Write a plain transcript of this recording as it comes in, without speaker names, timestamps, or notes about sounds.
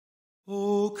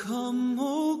O come,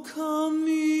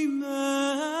 Emmanuel.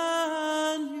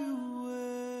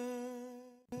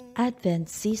 Advent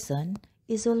season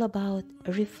is all about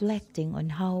reflecting on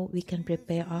how we can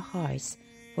prepare our hearts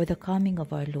for the coming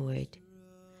of our Lord.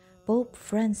 Pope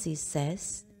Francis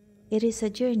says, it is a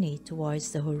journey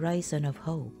towards the horizon of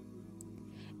hope.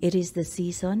 It is the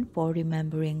season for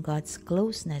remembering God's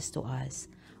closeness to us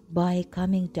by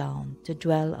coming down to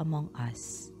dwell among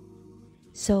us.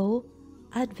 So,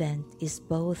 Advent is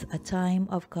both a time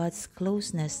of God's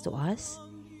closeness to us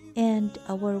and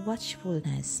our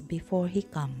watchfulness before He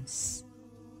comes.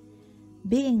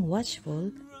 Being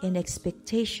watchful in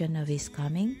expectation of His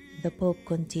coming, the Pope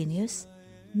continues,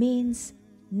 means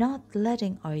not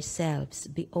letting ourselves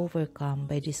be overcome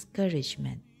by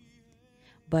discouragement,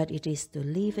 but it is to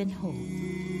live in hope.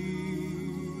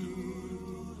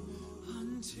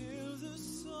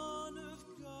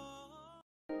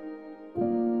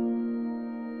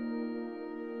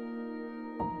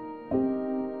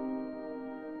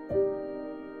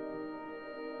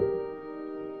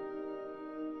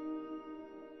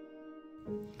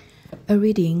 A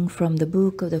reading from the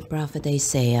book of the prophet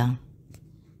Isaiah.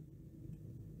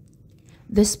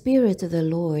 The Spirit of the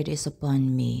Lord is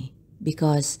upon me,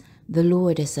 because the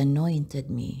Lord has anointed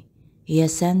me. He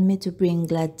has sent me to bring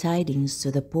glad tidings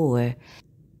to the poor,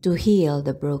 to heal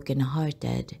the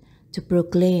brokenhearted, to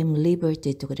proclaim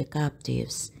liberty to the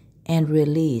captives, and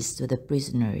release to the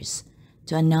prisoners,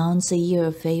 to announce a year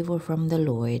of favor from the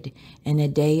Lord, and a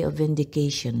day of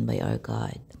vindication by our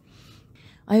God.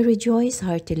 I rejoice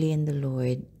heartily in the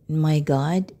Lord. My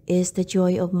God is the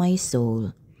joy of my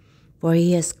soul, for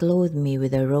He has clothed me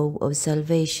with a robe of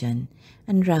salvation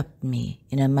and wrapped me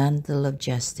in a mantle of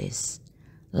justice,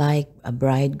 like a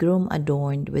bridegroom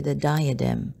adorned with a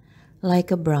diadem,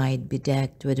 like a bride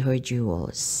bedecked with her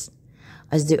jewels.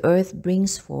 As the earth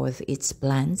brings forth its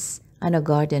plants, and a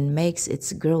garden makes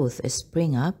its growth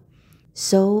spring up,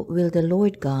 so will the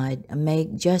Lord God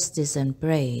make justice and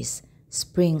praise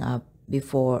spring up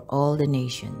before all the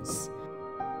nations.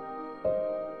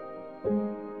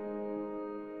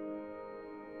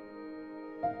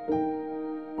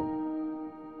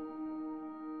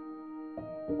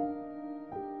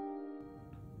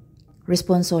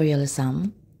 Responsorial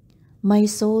Psalm. My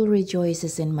soul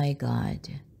rejoices in my God.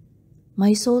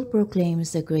 My soul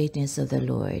proclaims the greatness of the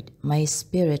Lord. My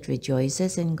spirit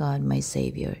rejoices in God my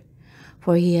Savior,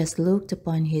 for He has looked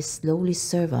upon His lowly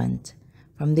servant.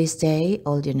 From this day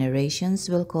all generations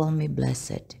will call me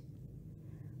blessed.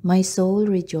 My soul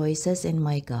rejoices in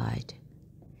my God.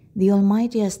 The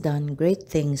Almighty has done great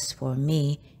things for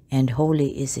me, and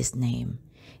holy is His name.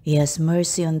 He has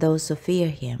mercy on those who fear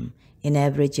Him in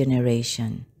every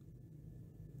generation.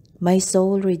 My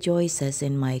soul rejoices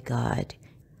in my God.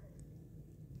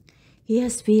 He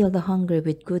has filled the hungry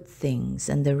with good things,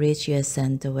 and the rich He has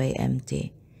sent away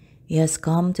empty. He has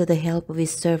come to the help of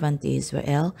His servant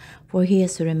Israel, for He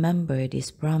has remembered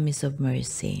His promise of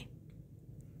mercy.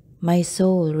 My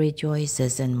soul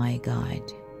rejoices in my God.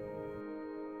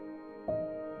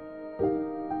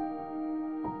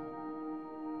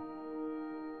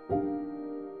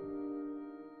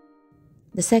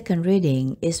 The second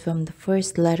reading is from the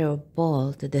first letter of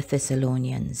Paul to the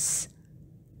Thessalonians.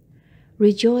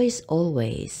 Rejoice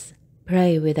always,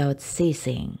 pray without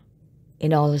ceasing.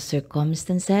 In all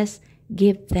circumstances,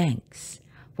 give thanks,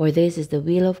 for this is the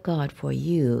will of God for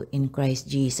you in Christ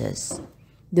Jesus.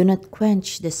 Do not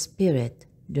quench the Spirit,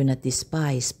 do not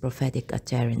despise prophetic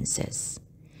utterances.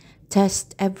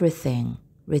 Test everything,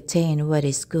 retain what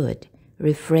is good,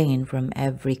 refrain from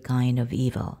every kind of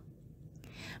evil.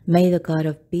 May the God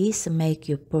of peace make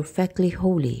you perfectly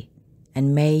holy,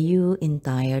 and may you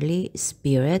entirely,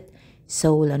 spirit,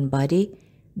 soul, and body,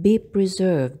 be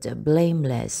preserved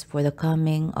blameless for the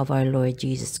coming of our Lord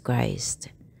Jesus Christ.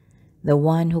 The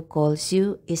one who calls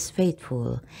you is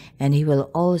faithful, and He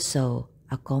will also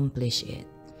accomplish it.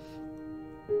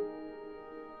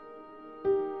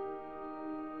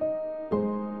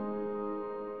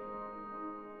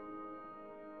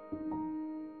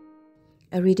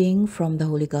 A reading from the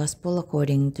Holy Gospel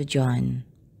according to John.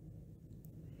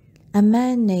 A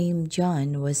man named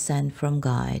John was sent from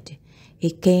God. He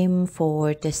came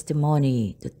for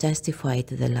testimony, to testify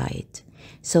to the light,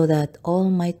 so that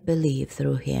all might believe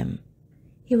through him.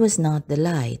 He was not the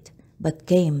light, but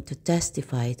came to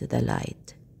testify to the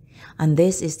light. And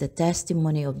this is the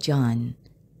testimony of John.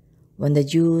 When the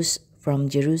Jews from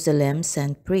Jerusalem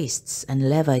sent priests and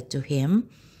Levites to him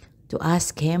to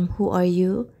ask him, "Who are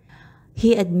you?"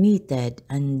 he admitted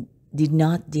and did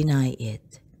not deny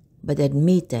it, but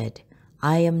admitted,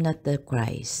 "I am not the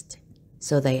Christ."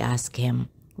 So they asked him,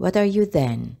 "What are you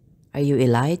then? Are you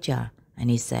Elijah?" And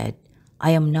he said,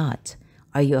 I am not.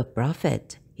 Are you a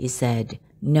prophet? He said,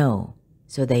 No.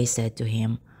 So they said to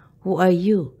him, Who are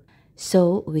you?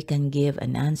 So we can give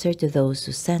an answer to those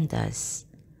who sent us.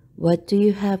 What do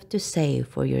you have to say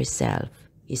for yourself?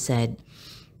 He said,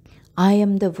 I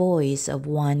am the voice of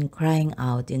one crying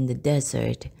out in the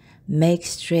desert, Make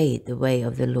straight the way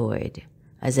of the Lord,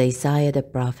 as Isaiah the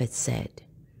prophet said.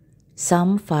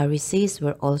 Some Pharisees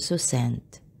were also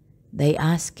sent. They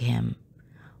asked him,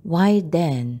 Why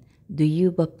then do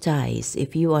you baptize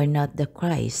if you are not the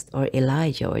Christ or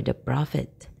Elijah or the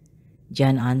prophet?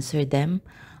 John answered them,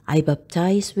 I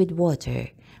baptize with water,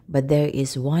 but there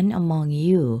is one among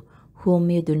you whom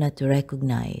you do not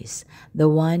recognize, the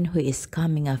one who is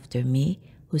coming after me,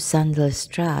 whose sandal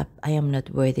strap I am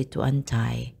not worthy to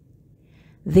untie.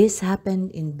 This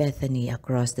happened in Bethany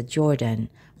across the Jordan,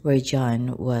 where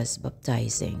John was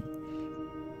baptizing.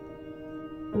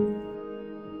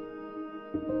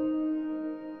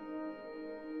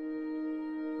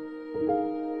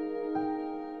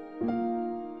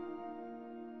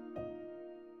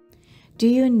 Do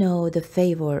you know the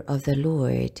favor of the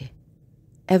Lord?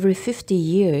 Every 50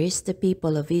 years, the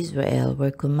people of Israel were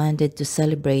commanded to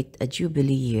celebrate a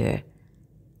Jubilee year,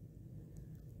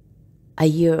 a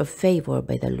year of favor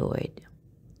by the Lord.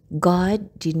 God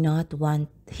did not want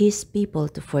His people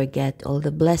to forget all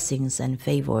the blessings and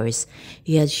favors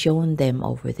He had shown them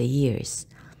over the years.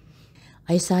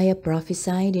 Isaiah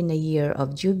prophesied in the year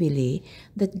of Jubilee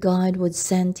that God would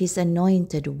send His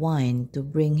anointed one to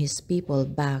bring His people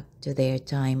back to their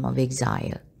time of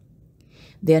exile.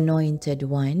 The anointed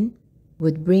one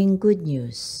would bring good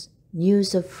news,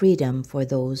 news of freedom for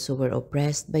those who were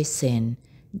oppressed by sin,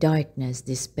 darkness,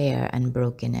 despair, and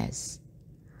brokenness.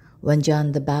 When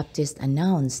John the Baptist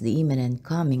announced the imminent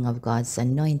coming of God's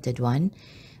anointed one,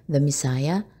 the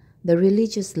Messiah, the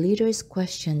religious leaders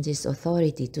questioned his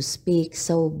authority to speak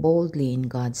so boldly in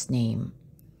God's name.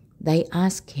 They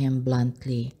asked him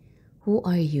bluntly, Who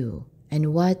are you,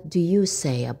 and what do you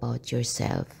say about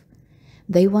yourself?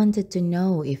 They wanted to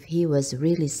know if he was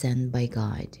really sent by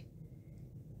God.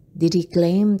 Did he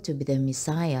claim to be the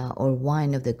Messiah or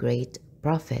one of the great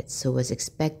prophets who was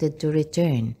expected to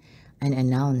return and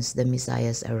announce the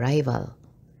Messiah's arrival?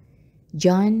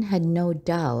 John had no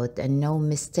doubt and no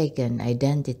mistaken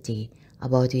identity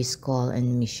about his call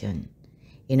and mission.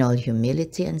 In all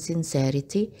humility and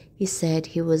sincerity, he said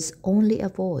he was only a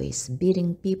voice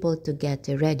bidding people to get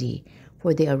ready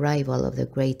for the arrival of the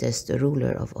greatest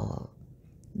ruler of all,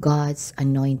 God's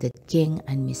anointed King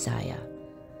and Messiah.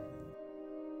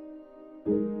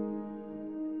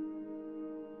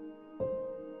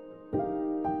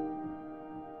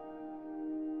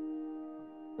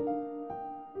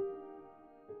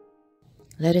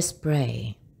 Let us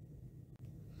pray.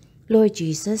 Lord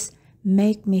Jesus,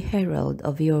 make me herald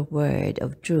of your word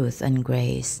of truth and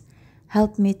grace.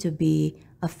 Help me to be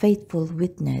a faithful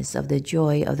witness of the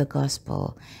joy of the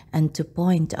gospel and to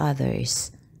point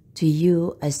others to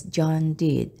you as John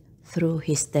did through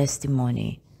his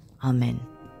testimony. Amen.